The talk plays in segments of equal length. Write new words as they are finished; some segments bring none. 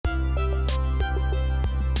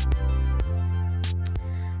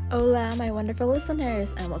Hola, my wonderful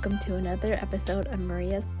listeners, and welcome to another episode of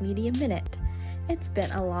Maria's Media Minute. It's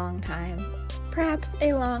been a long time, perhaps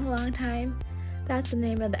a long, long time. That's the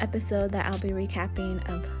name of the episode that I'll be recapping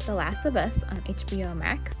of The Last of Us on HBO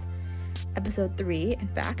Max, episode 3, in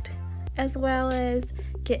fact, as well as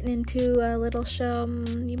getting into a little show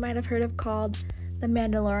you might have heard of called The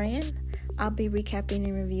Mandalorian. I'll be recapping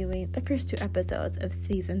and reviewing the first 2 episodes of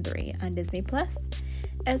season 3 on Disney+,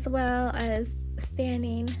 as well as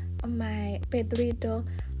standing my Pedrito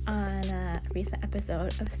on a recent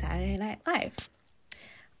episode of Saturday Night Live.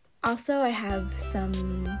 Also, I have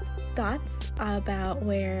some thoughts about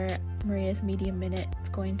where Maria's Media Minute is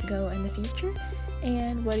going to go in the future,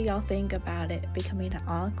 and what do y'all think about it becoming an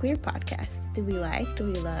all-queer podcast? Do we like? Do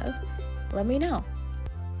we love? Let me know.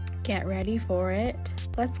 Get ready for it.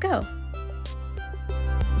 Let's go.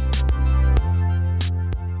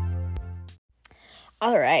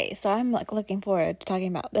 Alright, so I'm looking forward to talking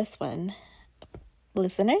about this one,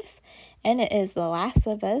 listeners, and it is The Last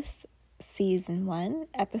of Us Season 1,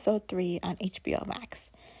 Episode 3 on HBO Max,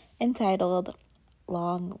 entitled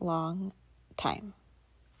Long, Long Time.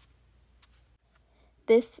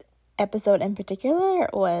 This episode in particular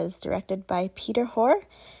was directed by Peter Hoare,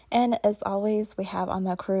 and as always, we have on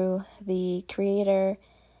the crew the creator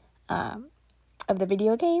of the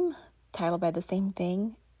video game, titled by the same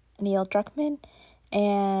thing, Neil Druckmann,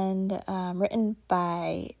 and written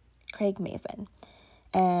by Craig Mazin.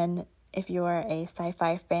 And if you are a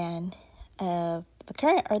sci-fi fan of the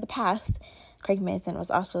current or the past, Craig Mazin was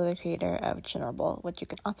also the creator of Chernobyl, which you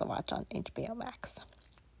can also watch on HBO Max.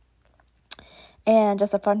 And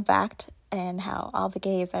just a fun fact, and how all the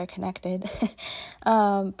gays are connected,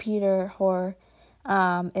 Peter Hoare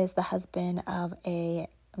is the husband of a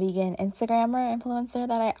vegan Instagrammer influencer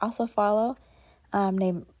that I also follow,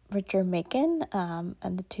 named Richard Macon, and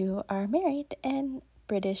the two are married and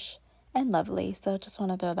British and lovely. So just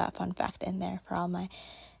want to throw that fun fact in there for all my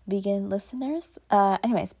vegan listeners.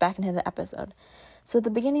 Anyways, back into the episode. So at the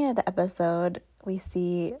beginning of the episode, we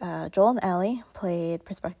see Joel and Ellie played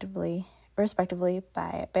respectively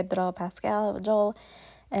by Pedro Pascal, Joel,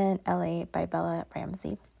 and Ellie by Bella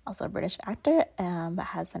Ramsey, also a British actor, but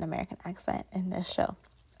has an American accent in this show.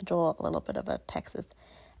 Joel, a little bit of a Texas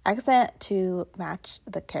accent to match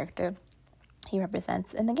the character he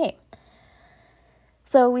represents in the game.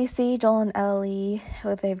 So we see Joel and Ellie,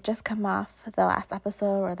 who they've just come off the last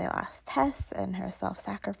episode where they lost Tess and her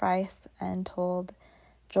self-sacrifice, and told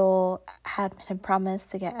Joel had him promised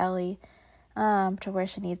to get Ellie to where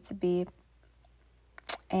she needs to be.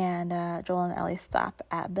 And Joel and Ellie stop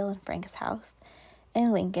at Bill and Frank's house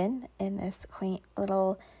in Lincoln, in this quaint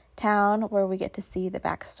little town where we get to see the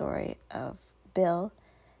backstory of Bill,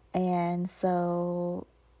 and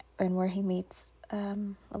where he meets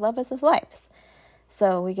the love of his life.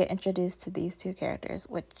 So we get introduced to these two characters,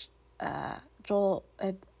 which Joel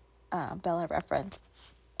and Bella referenced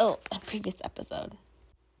in previous episode.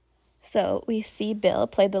 So we see Bill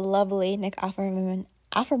play the lovely Nick Offerman,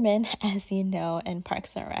 as you know, in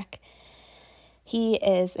Parks and Rec. He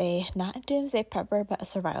is not a doomsday prepper, but a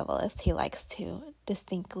survivalist. He likes to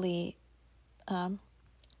distinctly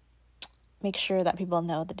make sure that people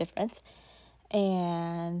know the difference,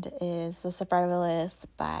 and is a survivalist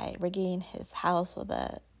by rigging his house with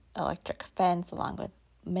an electric fence, along with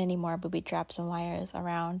many more booby traps and wires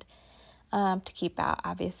around, to keep out,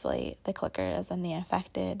 obviously, the clickers and the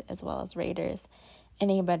infected, as well as raiders.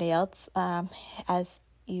 Anybody else, as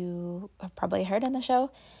you have probably heard in the show,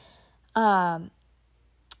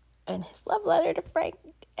 in his love letter to Frank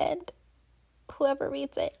and whoever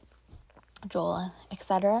reads it, Joel,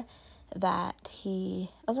 etc., that he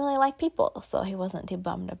doesn't really like people, so he wasn't too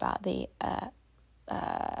bummed about the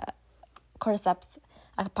cordyceps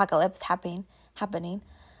apocalypse happening.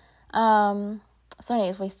 So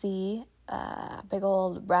anyways, we see big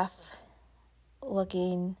old rough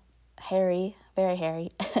looking very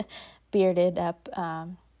hairy bearded up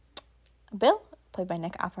Bill, played by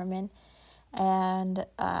Nick Offerman, and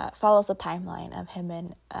follows the timeline of him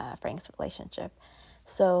and Frank's relationship.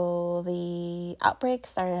 So the outbreak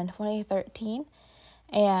started in 2013,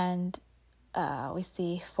 and we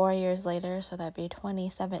see 4 years later, so that'd be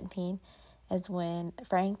 2017, is when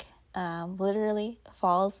Frank literally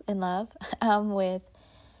falls in love with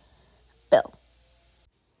Bill.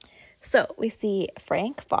 So we see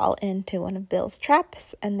Frank fall into one of Bill's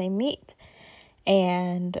traps, and they meet,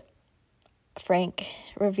 and Frank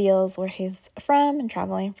reveals where he's from and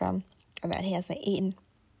traveling from, and that he hasn't eaten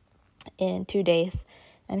in 2 days,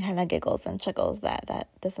 and kind of giggles and chuckles that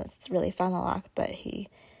doesn't really sound a lot, but he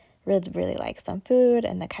really likes some food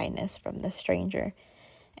and the kindness from the stranger.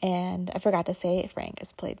 And I forgot to say, Frank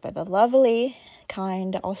is played by the lovely,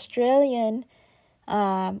 kind Australian,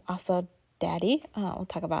 also daddy. We'll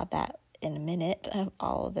talk about that in a minute, of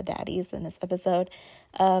all of the daddies in this episode,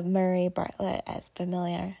 of Murray Bartlett, as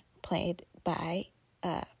Familiar, played by,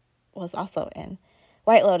 was also in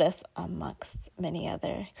White Lotus, amongst many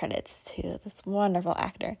other credits to this wonderful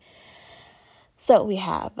actor. So we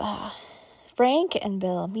have Frank and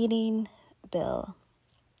Bill meeting. Bill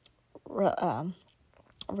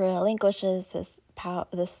relinquishes this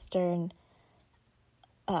stern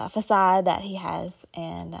facade that he has,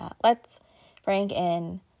 and lets Frank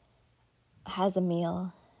in, has a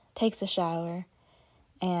meal, takes a shower,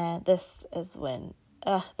 and this is when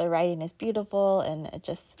the writing is beautiful, and it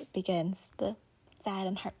just begins the sad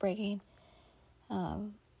and heartbreaking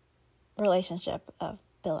relationship of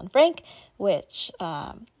Bill and Frank, which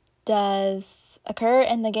does occur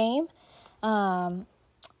in the game,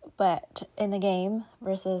 but in the game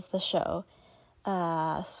versus the show,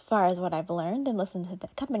 as far as what I've learned and listened to the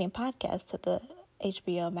accompanying podcast to the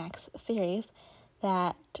HBO Max series,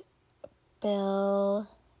 that Bill,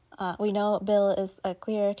 we know Bill is a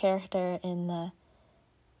queer character in the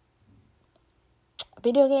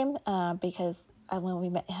video game, because when we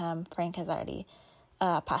met him, Frank has already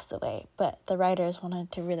passed away, but the writers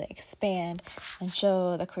wanted to really expand and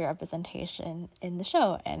show the queer representation in the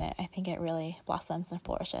show, and I think it really blossoms and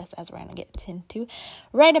flourishes, as we're going to get into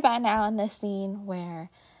right about now in this scene where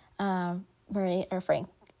Murray's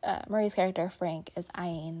character Frank is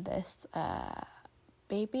eyeing this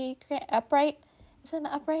baby upright. Is it an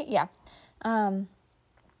upright? Yeah.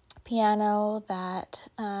 Piano that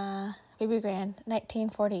baby grand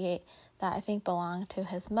 1948 that I think belonged to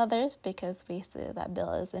his mother's, because we see that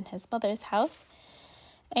Bill is in his mother's house.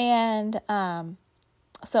 And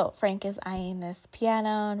so Frank is eyeing this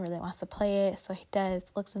piano and really wants to play it. So he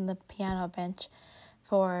looks in the piano bench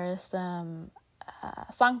for some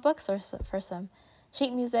songbooks or for some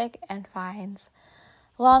sheet music, and finds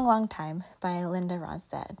Long, Long Time by Linda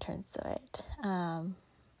Ronstadt and turns to it. And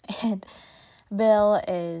Bill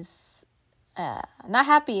is not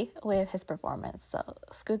happy with his performance, so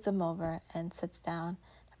scoots him over and sits down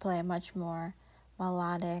to play a much more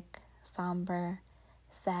melodic, somber,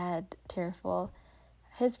 sad, tearful,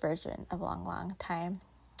 his version of Long, Long Time,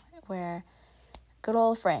 where good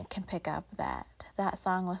old Frank can pick up that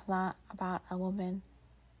song was not about a woman,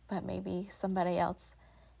 but maybe somebody else,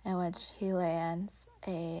 in which he lands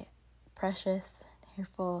a precious,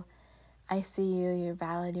 tearful, I see you, you're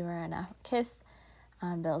valid, you are enough kiss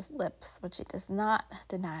on Bill's lips, which he does not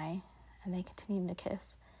deny, and they continue to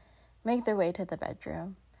kiss, make their way to the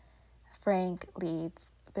bedroom. Frank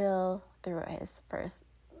leads Bill through his first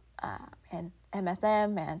and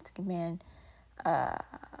MSM and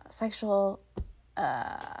sexual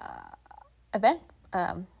event,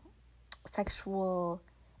 sexual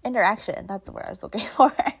interaction, that's the word I was looking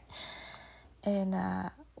for, in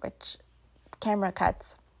which camera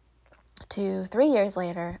cuts to 3 years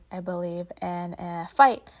later, I believe, and a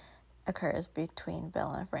fight occurs between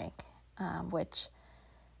Bill and Frank, which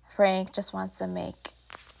Frank just wants to make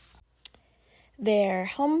their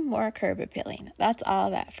home more curb appealing. That's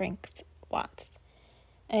all that Frank wants.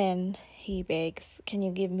 And he begs, can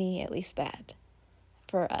you give me at least that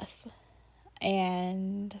for us?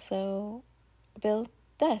 And so Bill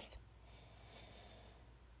does.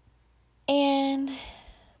 And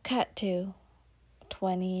cut to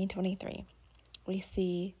 2023. We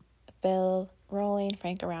see Bill rolling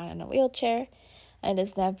Frank around in a wheelchair, and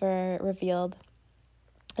it's never revealed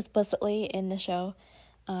explicitly in the show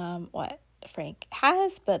what Frank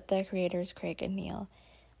has, but the creators, Craig and Neil,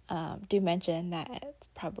 do mention that it's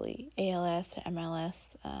probably ALS or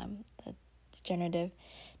MLS, the degenerative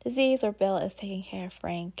disease, where Bill is taking care of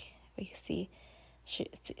Frank. We see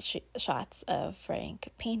shots of Frank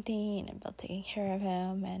painting and Bill taking care of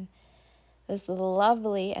him, and this is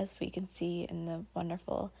lovely, as we can see in the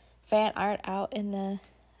wonderful fan art out in the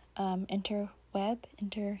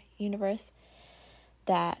inter-universe,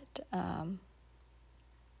 that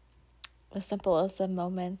the simplest of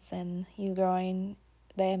moments, and you growing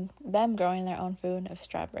them growing their own food of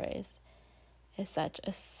strawberries is such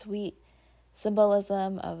a sweet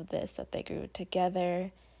symbolism of this, that they grew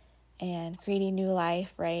together and creating new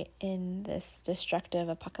life right in this destructive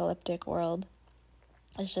apocalyptic world.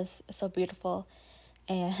 It's just so beautiful,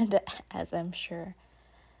 and as I'm sure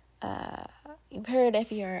you've heard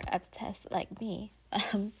if you're obsessed like me,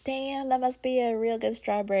 damn, that must be a real good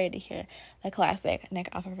strawberry to hear the classic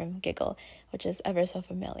Nick Offerman giggle, which is ever so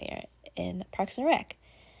familiar in Parks and Rec,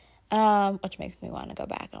 which makes me want to go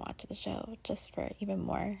back and watch the show just for even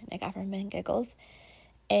more Nick Offerman giggles.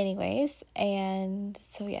 Anyways, and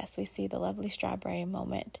so yes, we see the lovely strawberry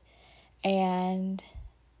moment. And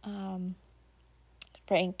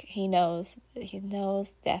Frank, he knows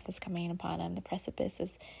death is coming upon him. The precipice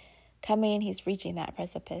is coming. He's reaching that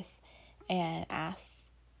precipice, and asks,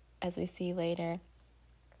 as we see later,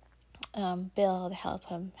 Bill to help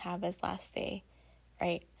him have his last day,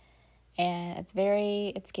 right? And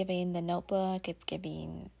it's giving The Notebook, it's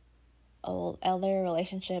giving old elder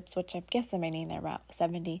relationships, which I'm guessing they're about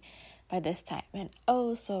 70 by this time. And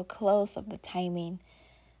oh, so close of the timing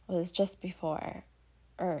was just before,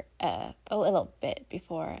 or a little bit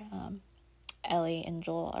before Ellie and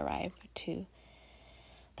Joel arrive to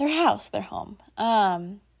their house, their home.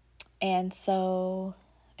 And so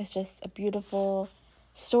it's just a beautiful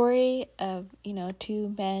story of,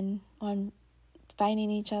 two men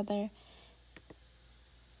finding each other.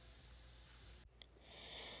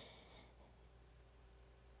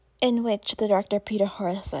 In which the director Peter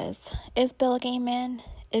Horse says, "Is Bill a gay man?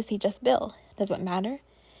 Is he just Bill? Does it matter?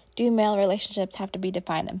 Do male relationships have to be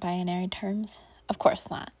defined in binary terms? Of course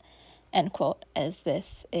not." End quote, as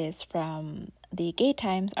this is from the Gay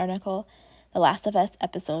Times article, The Last of Us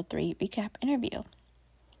Episode 3 Recap Interview.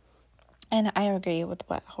 And I agree with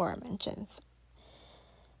what Horror mentions.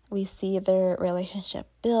 We see their relationship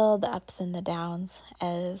build, the ups and the downs,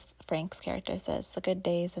 as Frank's character says, the good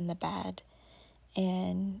days and the bad.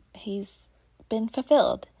 And he's been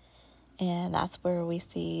fulfilled. And that's where we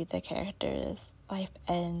see the character's life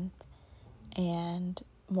end, and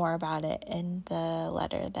more about it in the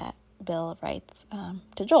letter that Bill writes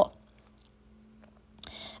to Joel.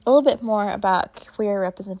 A little bit more about queer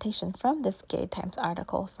representation from this Gay Times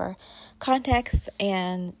article for context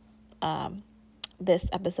and this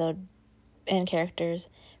episode and characters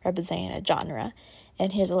representing a genre.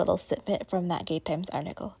 And here's a little snippet from that Gay Times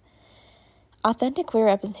article. "Authentic queer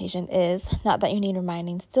representation is, not that you need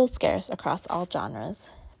reminding, still scarce across all genres.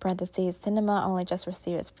 Parentheses, cinema only just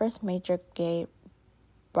received its first major gay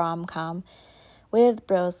rom-com with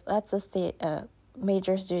Bros. That's a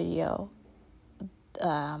major studio.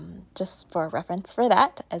 Just for reference for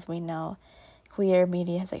that, as we know, queer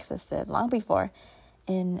media has existed long before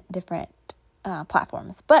in different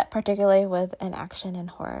platforms, but particularly with an action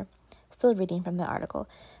and horror." Still reading from the article.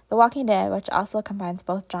 "The Walking Dead, which also combines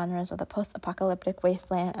both genres with a post-apocalyptic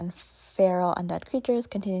wasteland and feral undead creatures,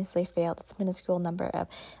 continuously failed its minuscule number of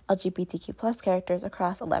LGBTQ plus characters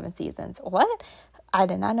across 11 seasons. What? I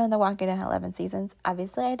did not know The Walking Dead had 11 seasons.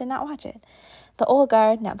 Obviously, I did not watch it. The Old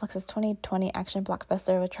Guard, Netflix's 2020 action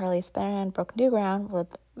blockbuster with Charlize Theron, broke new ground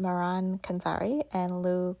with Maran Kanzari and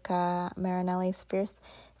Luca Marinelli's fierce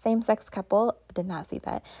same-sex couple. Did not see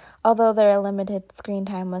that. Although their limited screen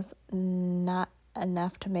time was not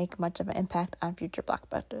enough to make much of an impact on future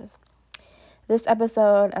blockbusters. This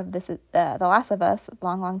episode of The Last of Us,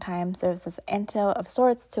 long time, serves as an antidote of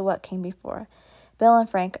sorts to what came before. Bill and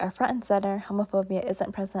Frank are front and center, homophobia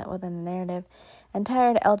isn't present within the narrative, and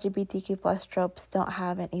tired LGBTQ plus tropes don't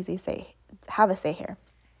have a say here.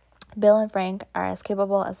 Bill and Frank are as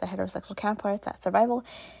capable as the heterosexual counterparts at survival,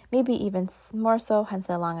 maybe even more so, hence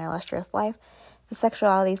their long and illustrious life. The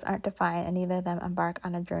sexualities aren't defined, and neither of them embark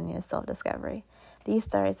on a journey of self-discovery. These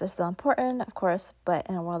stories are still important, of course, but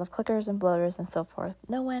in a world of clickers and bloaters and so forth,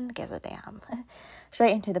 no one gives a damn.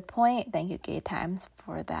 Straight and to the point. Thank you, Gay Times,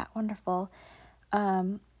 for that wonderful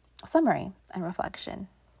summary and reflection,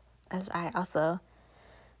 as I also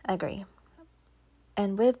agree.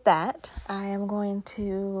 And with that, I am going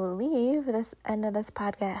to leave this end of this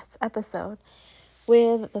podcast episode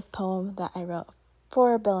with this poem that I wrote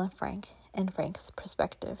for Bill and Frank in Frank's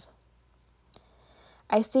perspective.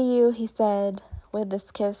 "I see you," he said, "with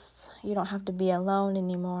this kiss. You don't have to be alone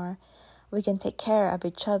anymore. We can take care of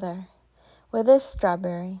each other. With this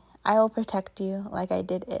strawberry, I will protect you like I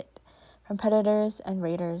did it, from predators and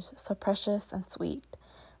raiders, so precious and sweet.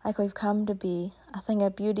 Like we've come to be, a thing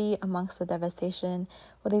of beauty amongst the devastation.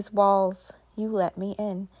 With these walls, you let me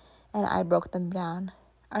in, and I broke them down.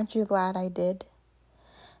 Aren't you glad I did?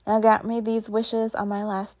 Now grant me these wishes on my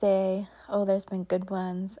last day. Oh, there's been good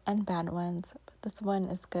ones and bad ones, but this one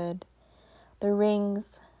is good. The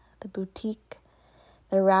rings, the boutique,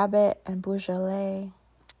 the rabbit and Beaujolais.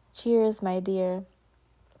 Cheers, my dear,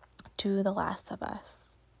 to The Last of Us."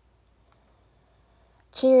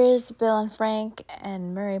 Cheers, Bill and Frank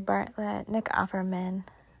and Murray Bartlett, Nick Offerman,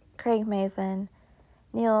 Craig Mazin,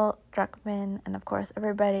 Neil Druckmann, and of course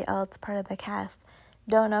everybody else part of the cast.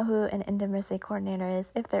 Don't know who an intimacy coordinator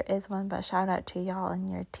is, if there is one, but shout out to y'all and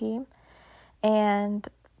your team. And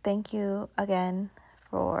thank you again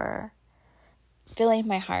for filling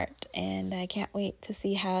my heart, and I can't wait to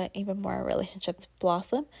see how even more relationships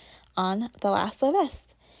blossom on The Last of Us.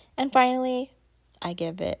 And finally, I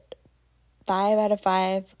give it 5 out of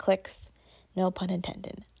 5 clicks, no pun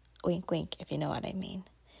intended. Wink, wink, if you know what I mean.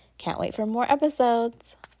 Can't wait for more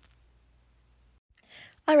episodes.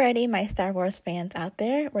 Alrighty, my Star Wars fans out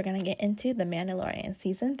there, we're going to get into The Mandalorian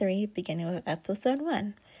Season 3, beginning with Episode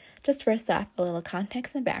 1. Just first off, a little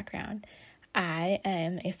context and background. I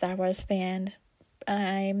am a Star Wars fan.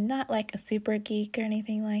 I'm not like a super geek or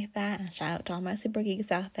anything like that. And shout out to all my super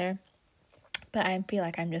geeks out there. But I feel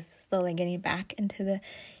like I'm just slowly getting back into the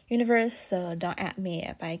universe, so don't at me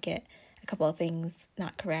if I get a couple of things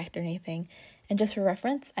not correct or anything. And just for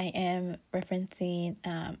reference, I am referencing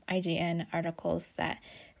IGN articles that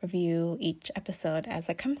review each episode as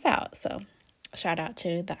it comes out. So shout out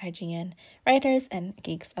to the IGN writers and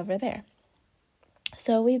geeks over there.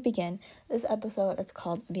 So we begin. This episode is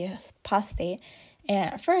called The Apostate.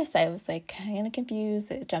 And at first I was like kind of confused.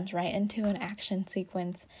 It jumps right into an action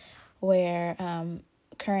sequence where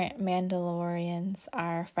current Mandalorians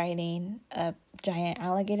are fighting a giant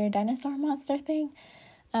alligator dinosaur monster thing,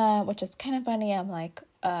 which is kind of funny. I'm like,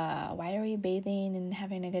 why are we bathing and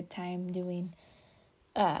having a good time doing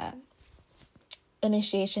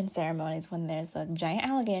initiation ceremonies when there's a giant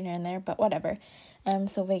alligator in there? But whatever.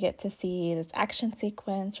 So we get to see this action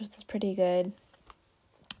sequence, which is pretty good.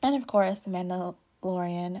 And of course, the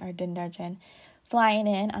Mandalorian, or Din Djarin, flying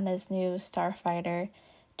in on his new starfighter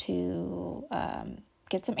to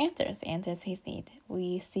get some answers he's need.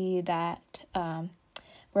 We see that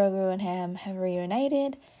Grogu and him have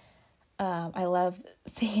reunited. I love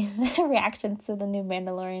seeing the reactions to the new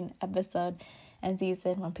Mandalorian episode and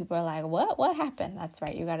season when people are like, what happened? That's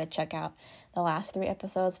right, you gotta check out the last 3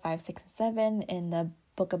 episodes, 5, 6, and 7 in the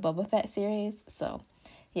Book of Boba Fett series. So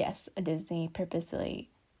yes, Disney purposely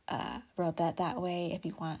wrote that way if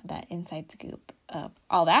you want that inside scoop of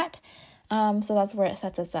all that. So that's where it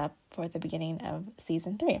sets us up for the beginning of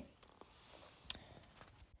season 3.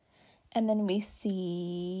 And then we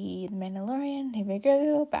see the Mandalorian,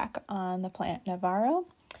 Grogu, back on the planet Navarro,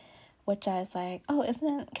 which I was like, oh,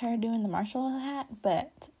 isn't Cara Dune the Marshal of that?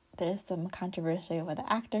 But there's some controversy with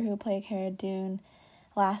the actor who played Cara Dune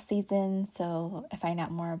last season, so find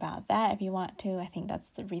out more about that if you want to. I think that's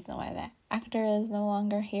the reason why that actor is no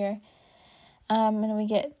longer here. And we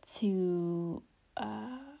get to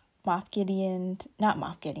Moff Gideon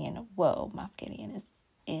is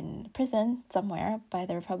in prison somewhere by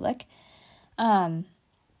the Republic. I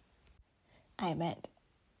meant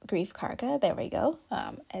Greef Karga, there we go,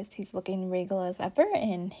 as he's looking regal as ever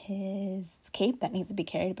in his cape that needs to be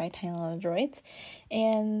carried by tiny little droids.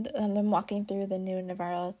 And them walking through the new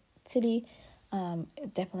Navarro city,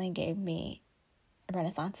 it definitely gave me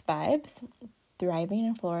Renaissance vibes, thriving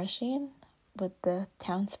and flourishing with the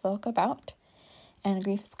townsfolk about. And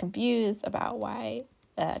Greef is confused about why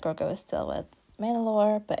Grogu is still with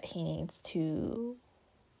Mandalore, but he needs to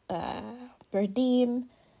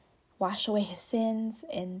wash away his sins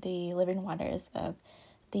in the living waters of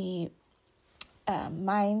the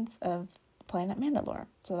mines of planet Mandalore.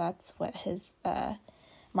 So that's what his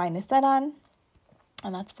mind is set on,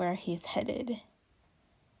 and that's where he's headed.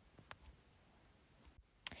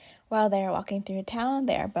 While they're walking through town,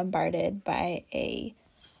 they are bombarded by a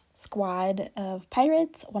squad of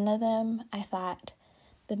pirates. One of them, I thought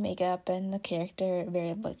the makeup and the character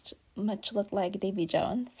very much looked like Davy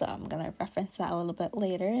Jones, so I'm going to reference that a little bit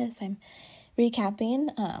later as I'm recapping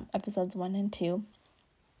episodes 1 and 2.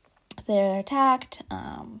 They're attacked,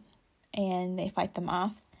 and they fight them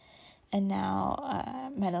off, and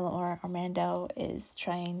now Mandalore or Mando is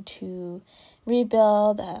trying to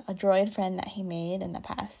rebuild a droid friend that he made in the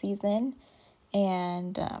past season,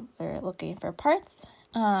 and they're looking for parts.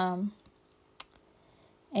 And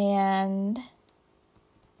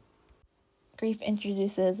Greef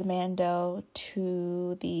introduces Mando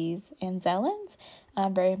to these Anzellans,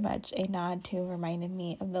 very much a nod to reminding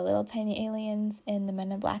me of the little tiny aliens in the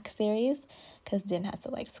Men in Black series, because Din has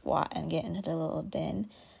to squat and get into the little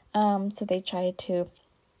den. So they try to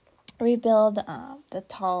rebuild the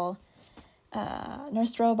tall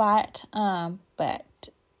nurse robot, but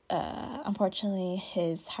unfortunately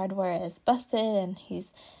his hardware is busted and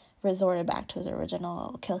he's resorted back to his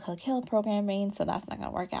original kill programming, so that's not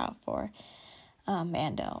gonna work out for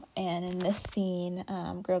Mando. And in this scene,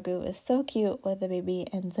 Grogu is so cute with the baby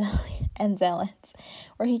Anzellans,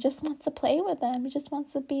 where he just wants to play with them. He just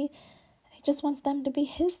wants them to be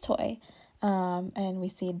his toy. And we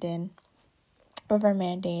see Din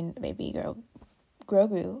reprimanding baby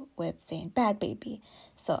Grogu with saying bad baby.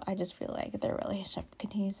 So I just feel like their relationship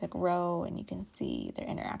continues to grow, and you can see their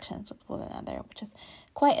interactions with one another, which is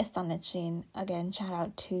quite astonishing. Again, shout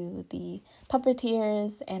out to the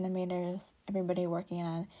puppeteers, animators, everybody working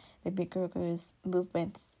on Baby Grogu's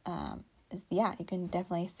movements. You can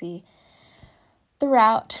definitely see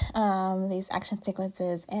throughout these action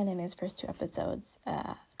sequences and in these first 2 episodes,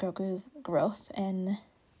 Grogu's growth and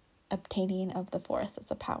obtaining of the Force as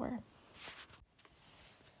a power.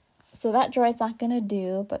 So that droid's not going to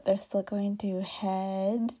do, but they're still going to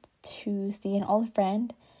head to see an old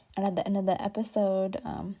friend. And at the end of the episode,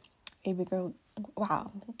 Baby Grogu,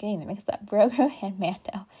 getting it mixed up, Grogu and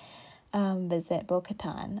Mando visit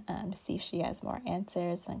Bo-Katan to see if she has more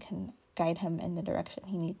answers and can guide him in the direction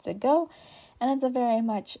he needs to go. And it's a very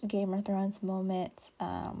much Game of Thrones moment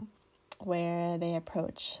where they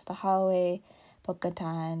approach the hallway.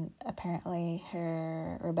 Bo-Katan, apparently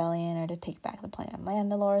her rebellion or to take back the planet of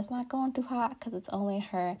Mandalore is not going too hot because it's only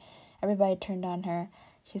her. Everybody turned on her.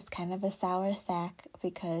 She's kind of a sour sack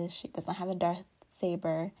because she doesn't have a dark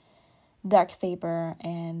saber,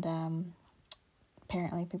 and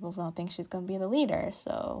apparently people don't think she's going to be the leader.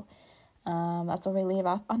 So that's where we leave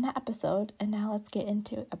off on that episode. And now let's get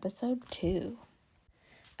into episode 2.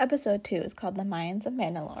 Episode 2 is called The Mines of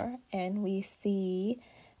Mandalore, and we see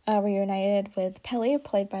reunited with Peli,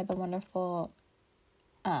 played by the wonderful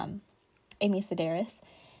Amy Sedaris,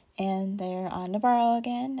 and they're on Navarro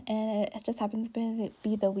again, and it just happens to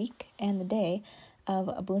be the week and the day of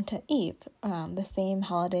Ubuntu Eve, the same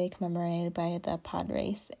holiday commemorated by the pod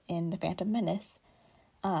race in The Phantom Menace,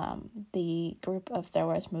 the group of Star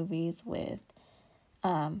Wars movies with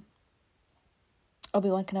Obi-Wan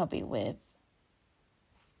Kenobi with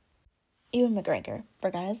Ewan McGregor.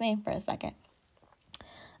 Forgot his name for a second.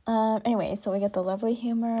 Anyway, so we get the lovely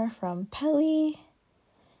humor from Peli,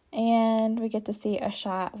 and we get to see a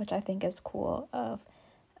shot, which I think is cool, of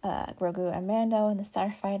Grogu and Mando and the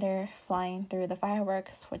Starfighter flying through the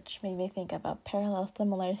fireworks, which made me think of a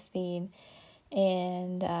similar scene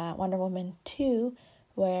in Wonder Woman 2,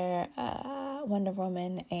 where Wonder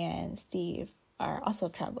Woman and Steve are also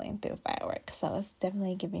traveling through fireworks. So it's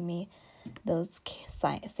definitely giving me those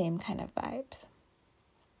same kind of vibes.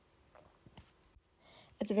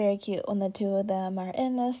 It's very cute when the 2 of them are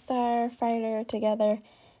in the Starfighter together,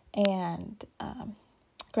 and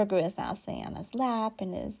Grogu is now sitting on his lap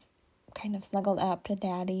and is kind of snuggled up to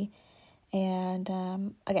Daddy. And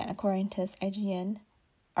again, according to this IGN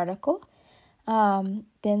article,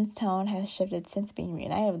 Din's tone has shifted since being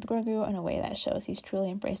reunited with Grogu in a way that shows he's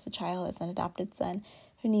truly embraced the child as an adopted son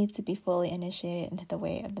who needs to be fully initiated into the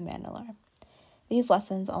way of the Mandalore. These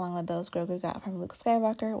lessons, along with those Grogu got from Luke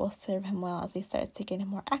Skywalker, will serve him well as he starts taking a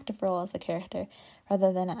more active role as a character,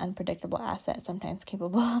 rather than an unpredictable asset sometimes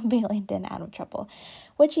capable of bailing Din out of trouble,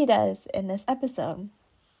 which he does in this episode.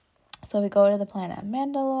 So we go to the planet of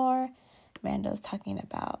Mandalore. Mando's talking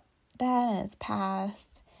about that and his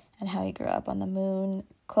past, and how he grew up on the moon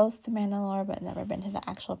close to Mandalore, but never been to the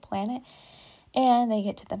actual planet. And they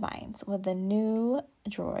get to the mines with the new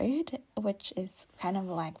droid, which is kind of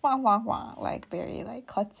like wah wah wah, like very like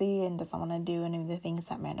klutzy and doesn't want to do any of the things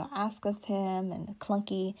that Mando asks of him, and the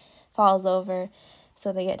clunky falls over.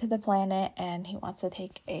 So they get to the planet, and he wants to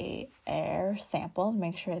take a air sample to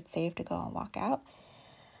make sure it's safe to go and walk out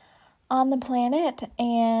on the planet.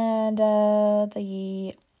 And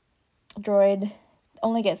the droid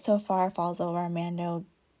only gets so far, falls over. Mando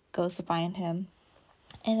goes to find him,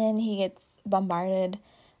 and then he gets bombarded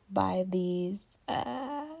by these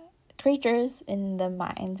creatures in the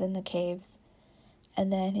mines, in the caves,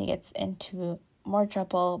 and then he gets into more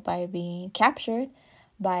trouble by being captured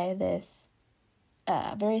by this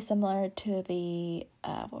very similar to the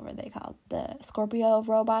what were they called, the Scorpio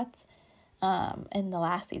robots in the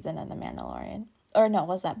last season of The Mandalorian, or no,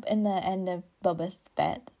 was that in the end of Boba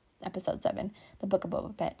Fett, episode 7, the Book of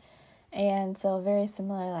Boba Fett. And so very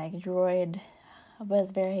similar, like droid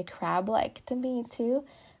was very crab-like to me too,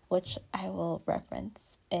 which I will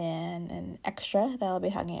reference in an extra that I'll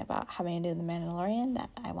be talking about having to do The Mandalorian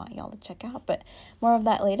that I want y'all to check out, but more of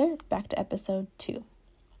that later. Back to episode 2.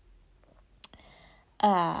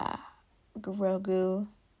 Grogu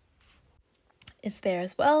is there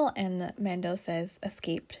as well, and Mando says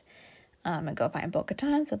escaped and go find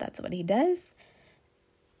Bo-Katan, so that's what he does.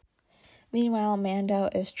 Meanwhile, Mando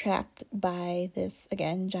is trapped by this,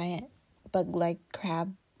 again, giant bug-like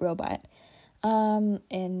crab robot,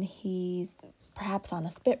 and he's perhaps on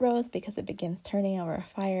a spit roast because it begins turning over a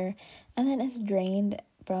fire, and then is drained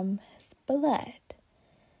from his blood.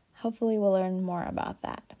 Hopefully we'll learn more about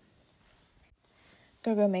that.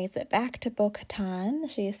 Grogu makes it back to Bo-Katan.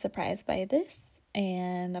 She is surprised by this,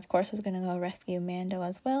 and of course is going to go rescue Mando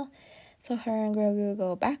as well. So her and Grogu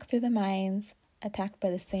go back through the mines, attacked by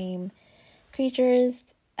the same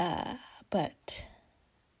creatures, but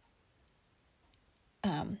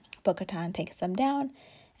Bo-Katan takes them down,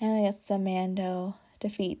 and I guess the Mando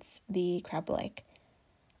defeats the crab-like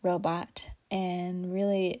robot and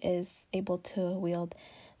really is able to wield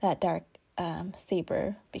that dark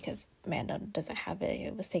saber because Mando doesn't have it.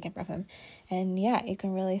 It was taken from him. And yeah, you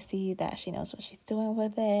can really see that she knows what she's doing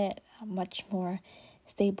with it, much more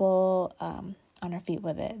stable on her feet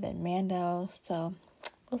with it than Mando. So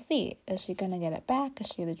we'll see. Is she going to get it back? Is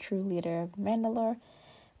she the true leader of Mandalore?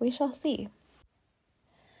 We shall see.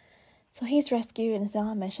 So he's rescued and is on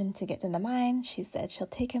a mission to get to the mine. She said she'll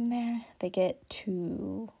take him there. They get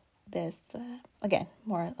to this, again,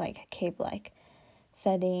 more like cave-like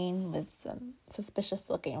setting with some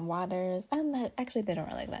suspicious-looking waters. And actually, they don't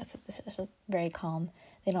really look that suspicious. It's just very calm.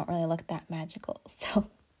 They don't really look that magical. So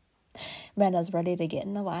Mando's ready to get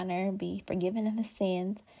in the water, be forgiven of his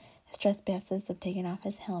sins, his trespasses of taking off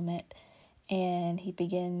his helmet. And he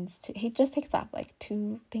just takes off like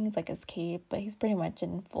two things like his cape, but he's pretty much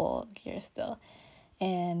in full gear still.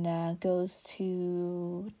 And goes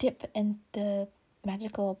to dip in the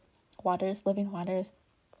magical waters, living waters.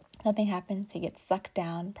 Nothing happens. He gets sucked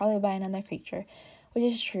down, probably by another creature, which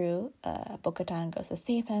is true. Bo-Katan goes to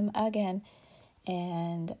save him again.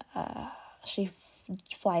 And she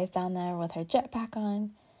flies down there with her jetpack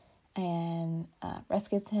on and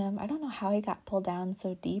rescues him. I don't know how he got pulled down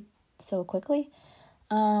so deep so quickly,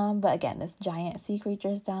 but again, this giant sea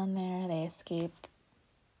creatures down there. They escape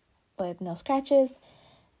with no scratches,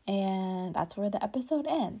 and that's where the episode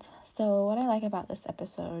ends. So what I like about this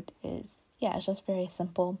episode is, yeah, it's just very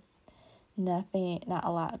simple. Not a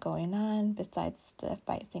lot going on besides the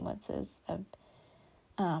fight sequences of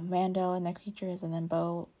Mando and the creatures, and then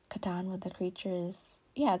Bo-Katan with the creatures.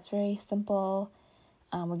 Yeah, it's very simple.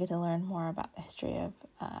 We get to learn more about the history of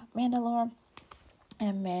Mandalore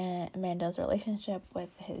and Mando's relationship with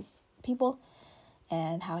his people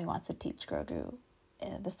and how he wants to teach Grogu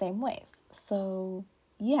in the same ways. So,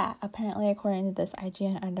 yeah, apparently according to this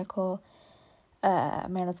IGN article,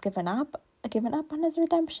 Mando's given up on his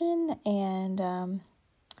redemption, and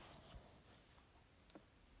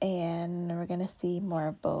we're going to see more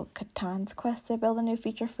of Bo-Katan's quest to build a new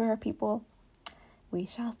future for her people. We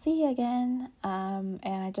shall see again. And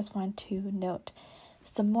I just want to note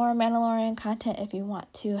some more Mandalorian content if you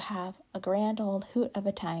want to have a grand old hoot of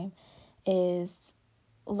a time is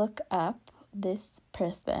look up this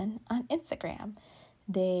person on Instagram.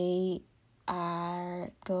 They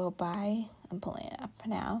go by, I'm pulling it up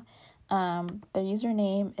now. Their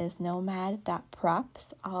username is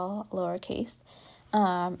nomad.props, all lowercase.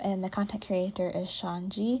 And the content creator is Sean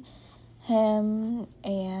G. Him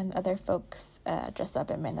and other folks dress up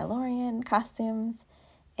in Mandalorian costumes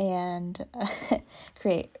and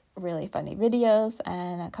create really funny videos,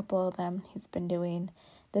 and a couple of them he's been doing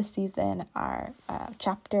this season are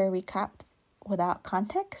chapter recaps without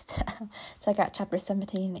context. Check out chapter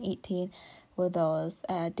 17 and 18 with those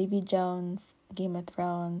Davy Jones, Game of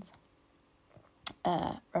Thrones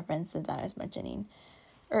references I was mentioning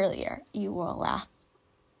earlier. You will laugh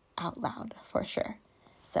out loud for sure.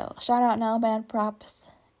 So shout out Nomad Props,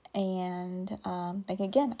 and thank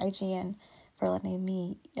again IGN for letting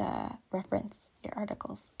me reference your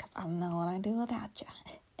articles, because I don't know what I'd do without you.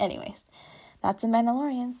 Anyways, that's The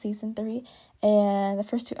Mandalorian Season 3, and the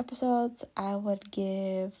first two episodes I would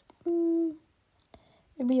give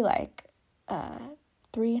maybe like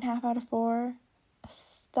 3.5 out of 4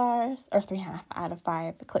 stars, or 3.5 out of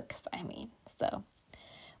 5 clicks, I mean. So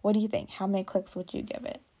what do you think? How many clicks would you give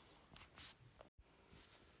it?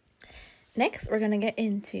 Next, we're going to get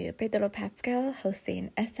into Pedro Pascal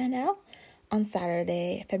hosting SNL on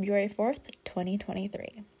Saturday, February 4th,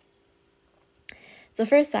 2023. So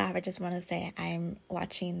first off, I just want to say I'm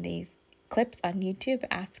watching these clips on YouTube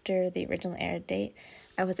after the original air date.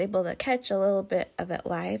 I was able to catch a little bit of it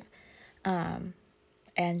live, and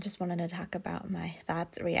just wanted to talk about my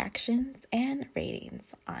thoughts, reactions, and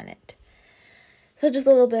ratings on it. So just a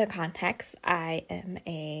little bit of context. I am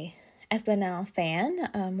a SNL fan,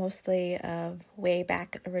 mostly of way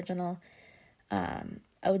back original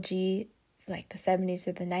OG, like the 70s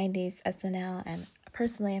to the 90s SNL, and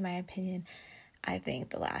personally, in my opinion, I think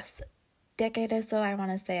the last decade or so, I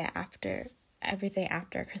want to say everything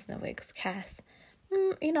after Kristen Wiig's cast,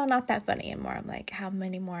 not that funny anymore. I'm like, how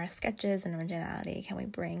many more sketches and originality can we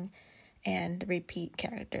bring and repeat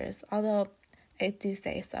characters? Although I do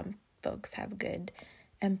say some folks have good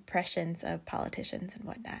impressions of politicians and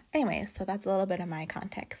whatnot. Anyway, so that's a little bit of my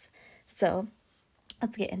context. So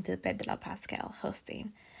let's get into Pedro Pascal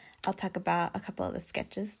hosting. I'll talk about a couple of the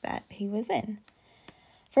sketches that he was in.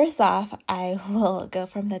 First off, I will go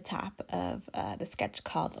from the top of the sketch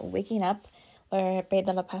called Waking Up, where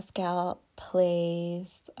Pedro Pascal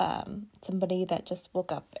plays somebody that just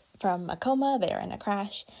woke up from a coma. They're in a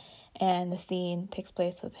crash, and the scene takes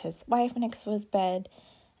place with his wife next to his bed,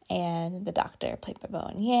 and the doctor, played by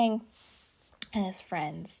Bowen Yang, and his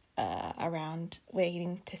friends around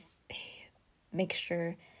waiting to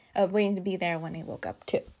waiting to be there when he woke up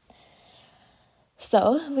too.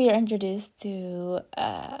 So we are introduced to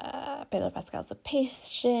Pedro Pascal's a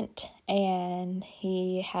patient, and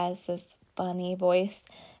he has this funny voice,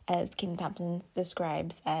 as Kenan Thompson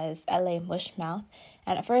describes as LA Mushmouth.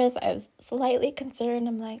 And at first I was slightly concerned.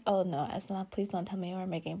 I'm like, oh no, please don't tell me we're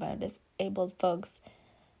making fun of disabled folks.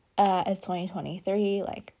 It's 2023,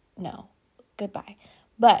 like, no, goodbye.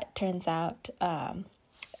 But turns out, I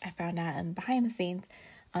found out in behind the scenes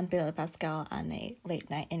on Pedro Pascal on a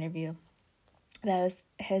late night interview, that was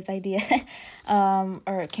his idea,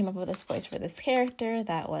 or came up with this voice for this character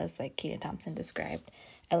that was, like Kenan Thompson described,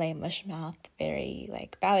 LA Mushmouth, very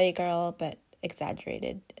like ballet girl, but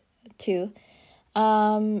exaggerated too.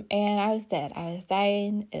 And I was dead. I was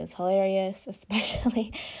dying. It was hilarious,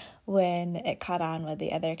 especially when it caught on with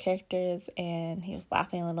the other characters, and he was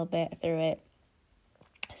laughing a little bit through it.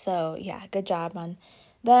 So yeah, good job on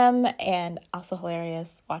them, and also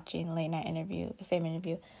hilarious watching the late night interview, the same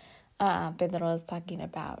interview. Pedro was talking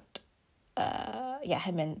about,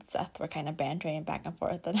 him and Seth were kind of bantering back and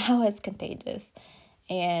forth on how it's contagious.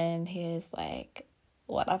 And he was like,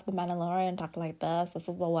 what if the Mandalorian talked like this? This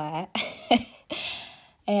is the what?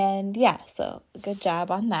 And yeah, so good job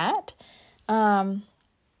on that.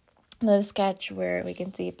 The sketch where we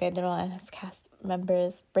can see Pedro and his cast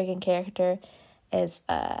members breaking character is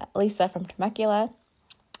Lisa from Temecula,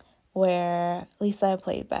 where Lisa,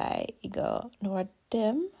 played by Ego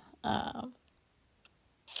Nordin,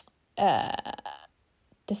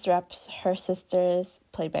 disrupts her sister's,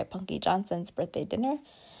 played by Punky Johnson's, birthday dinner.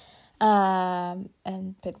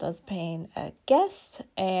 And Pedro's paying a guest,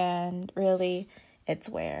 and really it's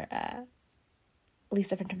where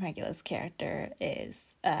Lisa from Temecula's character is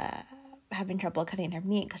having trouble cutting her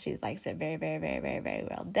meat because she likes it very, very, very, very, very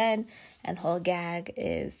well done. And the whole gag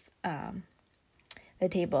is the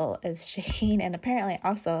table is shaking, and apparently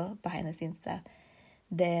also behind the scenes stuff,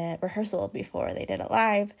 the rehearsal before they did it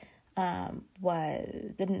live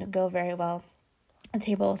didn't go very well. The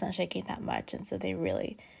table wasn't shaking that much, and so they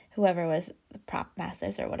really, whoever was the prop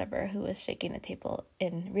masters or whatever who was shaking the table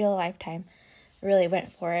in real lifetime, really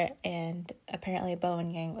went for it. And apparently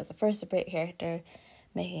Bowen Yang was the first to break character,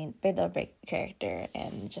 making Pedro break character,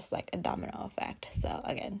 and just like a domino effect. So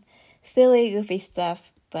again, silly, goofy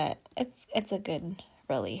stuff, but it's a good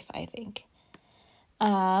relief, I think.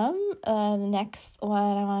 The next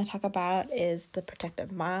one I want to talk about is the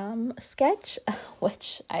Protective Mom sketch,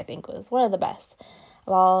 which I think was one of the best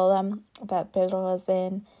of all of them that Pedro was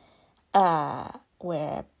in,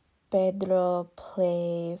 where Pedro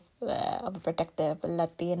plays a protective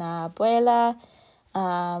Latina abuela,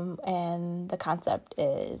 and the concept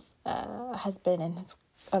is a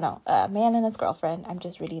man and his girlfriend. I'm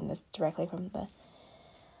just reading this directly from the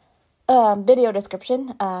video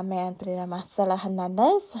description. Man played by Marcela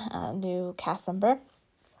Hernandez, new cast member,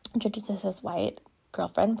 introduces his white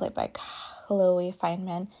girlfriend, played by Chloe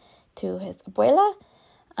Fineman, to his abuela,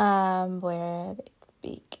 where they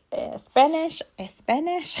speak Spanish,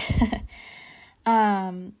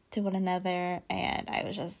 to one another. And I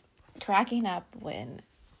was just cracking up when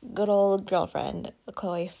good old girlfriend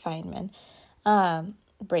Chloe Fineman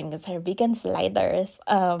brings her vegan sliders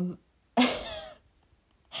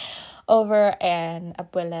over, and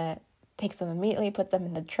abuela takes them immediately, puts them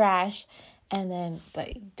in the trash, and then, but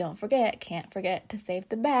can't forget to save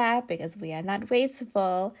the bag, because we are not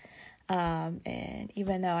wasteful. And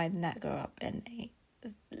even though I did not grow up in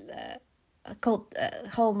a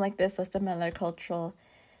home like this with similar cultural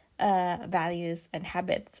values and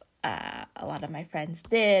habits, a lot of my friends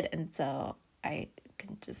did, and so I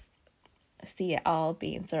can just see it all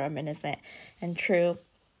being so reminiscent and true.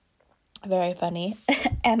 Very funny.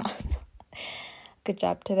 And also, good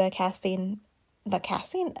job to the casting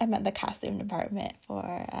department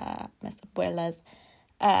for Miss Abuela's,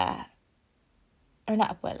 or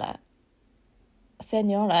not Abuela,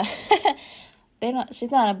 Senora.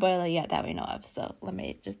 She's not Abuela yet that we know of, so let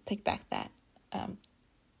me just take back that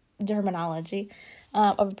terminology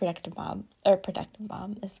of a Protective Mom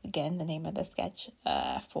is again the name of the sketch.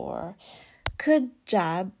 For good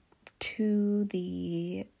job to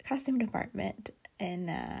the costume department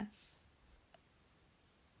in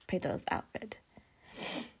Pedro's outfit.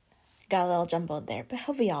 got a little jumbled there, but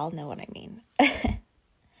hopefully y'all know what I mean.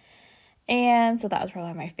 And so that was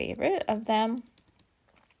probably my favorite of them.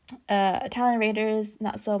 Italian Raiders,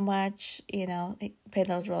 not so much,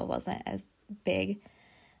 Pedro's role wasn't as big.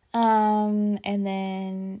 And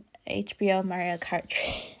then HBO Mario Kart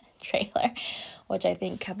trailer, which I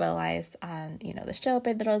think capitalized on, the show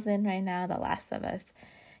Pedro's in right now, The Last of Us,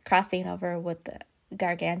 crossing over with the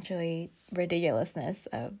gargantuan ridiculousness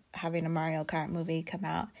of having a Mario Kart movie come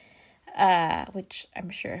out, which I'm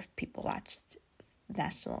sure if people watched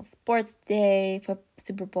National Sports Day, for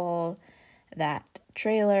Super Bowl, that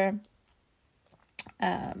trailer,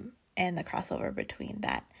 and the crossover between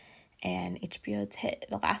that and HBO's hit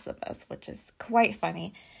The Last of Us, which is quite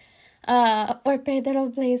funny, where Pedro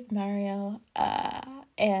plays Mario,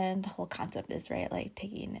 and the whole concept is, right, like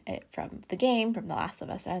taking it from the game, from The Last of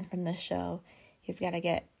Us, and from the show. He's got to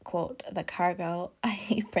get, quote, the cargo,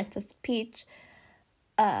 i.e. Princess Peach,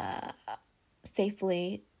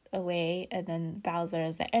 safely away, and then Bowser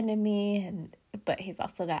is the enemy, but he's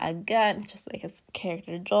also got a gun, just like his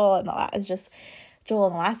character Joel, and Joel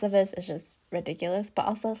in The Last of Us is just ridiculous, but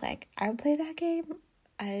also it's like, I would play that game.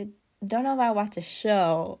 I don't know if I watch a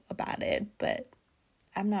show about it, but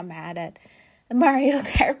I'm not mad at Mario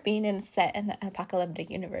Kart being set in an apocalyptic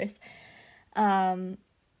universe. I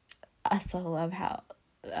also love how,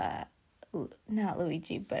 not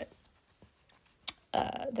Luigi, but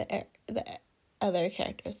the other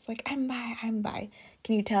characters, like, I'm by.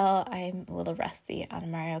 Can you tell I'm a little rusty on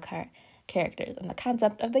Mario Kart characters and the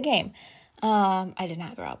concept of the game? I did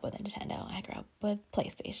not grow up with a Nintendo. I grew up with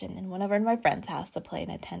PlayStation and went over to my friend's house to play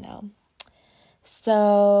Nintendo.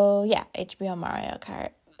 So, yeah, HBO Mario Kart.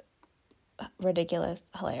 Ridiculous,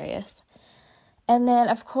 hilarious. And then,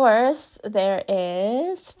 of course, there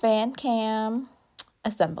is Fan Cam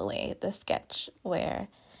Assembly, the sketch where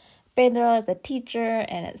Pedro is a teacher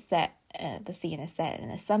and it's set, the scene is set in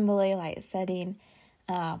an assembly like setting,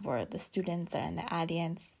 where the students are in the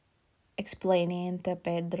audience explaining to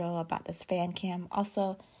Pedro about this fan cam.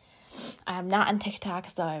 Also, I'm not on TikTok,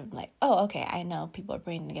 so I'm like, oh, okay, I know people are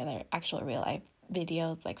bringing together actual real life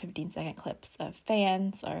videos, like 15-second clips of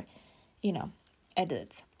fans or,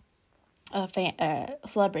 edits of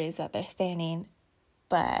celebrities that they're standing,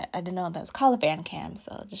 but I didn't know that was called a fan cam,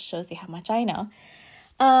 so it just shows you how much I know.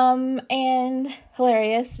 And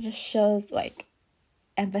hilarious, it just shows, like,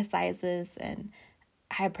 emphasizes and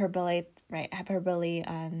hyperbole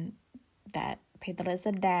on that Pedro is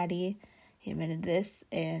a daddy. He admitted this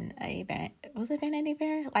in a Vanity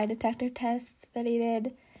Fair lie detector test that he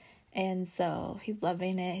did, and so he's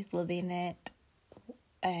loving it, he's living it,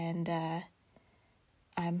 and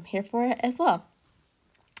I'm here for it as well.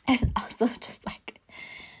 And also just like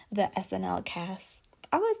the SNL cast,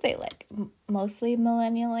 I would say like mostly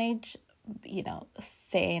millennial age,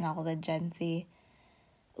 saying all the Gen Z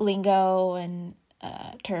lingo and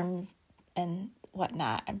terms and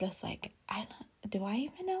whatnot. I'm just like, do I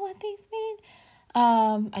even know what these mean?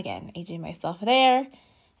 Again, aging myself there.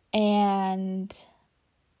 And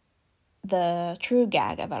the true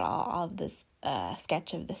gag of it all of this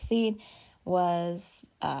sketch of the scene was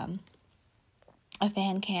a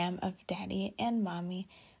fan cam of Daddy and Mommy,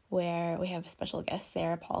 where we have a special guest,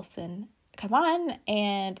 Sarah Paulson, come on,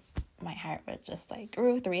 and my heart was just like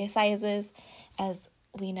grew 3 sizes, as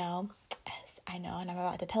we know, as I know, and I'm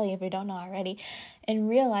about to tell you if you don't know already. In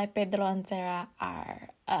real life, Pedro and Sarah are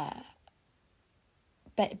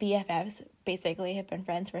BFFs, basically have been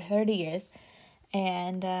friends for 30 years,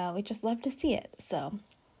 and we just love to see it. So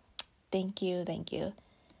thank you,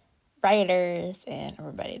 writers and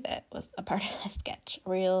everybody that was a part of the sketch.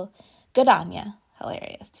 Real good on ya.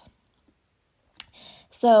 Hilarious.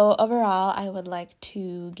 So overall, I would like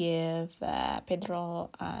to give Pedro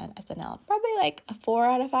on SNL probably like a 4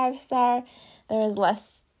 out of 5 star. There was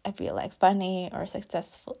less, I feel like, funny or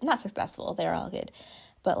not successful, they're all good,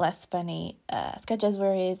 but less funny sketches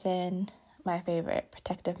where he's in. My favorite,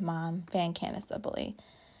 Protective Mom, Fan Can Assembly,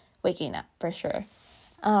 Waking Up for sure.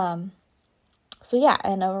 So yeah,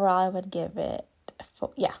 and overall I would give it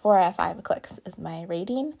 4 out of 5 clicks is my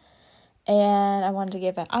rating. And I wanted to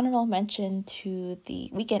give an honorable mention to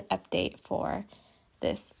the weekend update for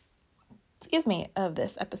this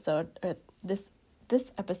episode, or this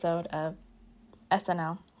episode of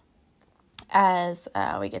SNL, as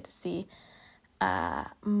we get to see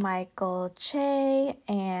Michael Che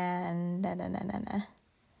and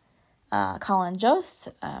Colin Jost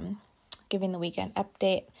giving the weekend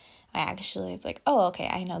update. I actually was like, oh, okay,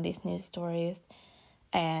 I know these news stories,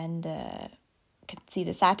 and could see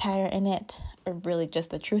the satire in it, or really just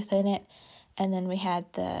the truth in it. And then we had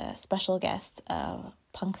the special guest of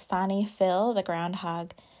Punxsutawney Phil, the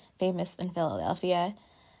groundhog famous in Philadelphia,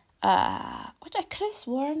 which I could have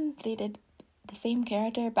sworn they did the same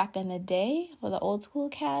character back in the day with a old school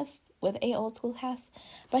cast, but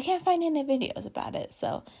I can't find any videos about it.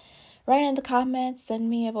 So write in the comments, send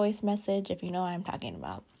me a voice message if you know what I'm talking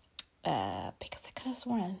about, because I could have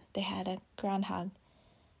sworn they had a groundhog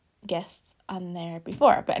guest on there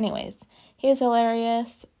before. But anyways, he was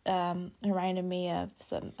hilarious. Reminded me of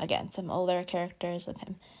some older characters with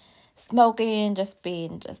him smoking, just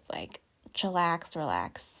being just like chillax,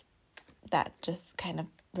 relax, that just kind of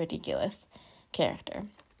ridiculous character.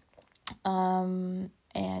 And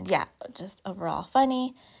yeah, just overall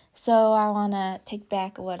funny. So I want to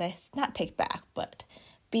but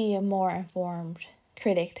be a more informed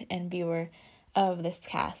critic and viewer of this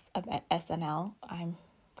cast of SNL. I'm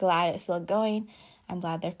glad it's still going. I'm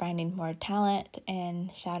glad they're finding more talent,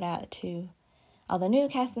 and shout out to all the new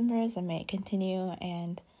cast members, and may it continue.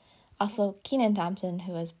 And also Kenan Thompson,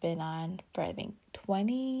 who has been on for I think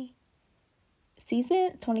 20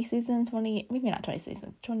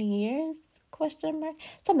 years, question mark,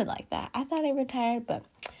 something like that. I thought he retired, but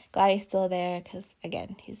glad he's still there, because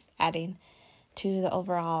again, he's adding to the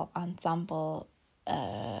overall ensemble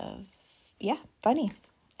of funny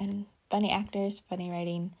actors, funny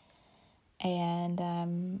writing, and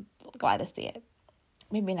glad to see it.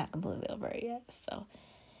 Maybe not completely over it yet. So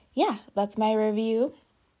yeah, that's my review.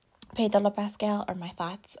 Pedro Pascal, or my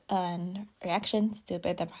thoughts and reactions to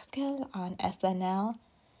Pedro Pascal on SNL.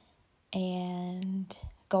 And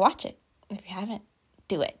go watch it. If you haven't,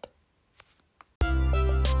 do it.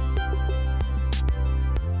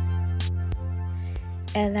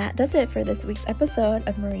 And that does it for this week's episode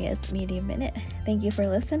of Maria's Media Minute. Thank you for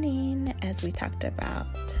listening as we talked about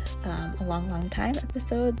a long time,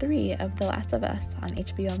 episode 3 of The Last of Us on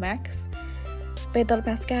HBO Max. Pedro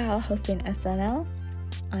Pascal hosting SNL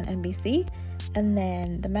on NBC, and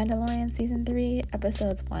then The Mandalorian Season 3,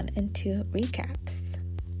 episodes 1 and 2 recaps.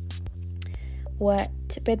 What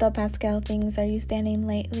Pedro Pascal things are you standing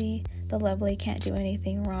lately? The lovely can't do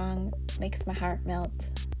anything wrong. Makes my heart melt.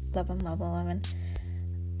 Love him.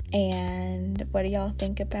 And what do y'all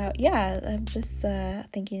think about? Yeah, I'm just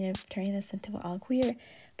thinking of turning this into an all-queer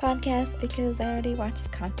podcast, because I already watched the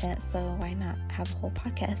content, so why not have a whole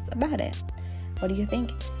podcast about it? What do you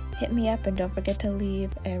think? Hit me up, and don't forget to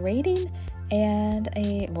leave a rating and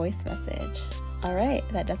a voice message. All right,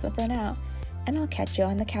 that does it for now, and I'll catch you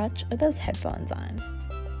on the couch with those headphones on.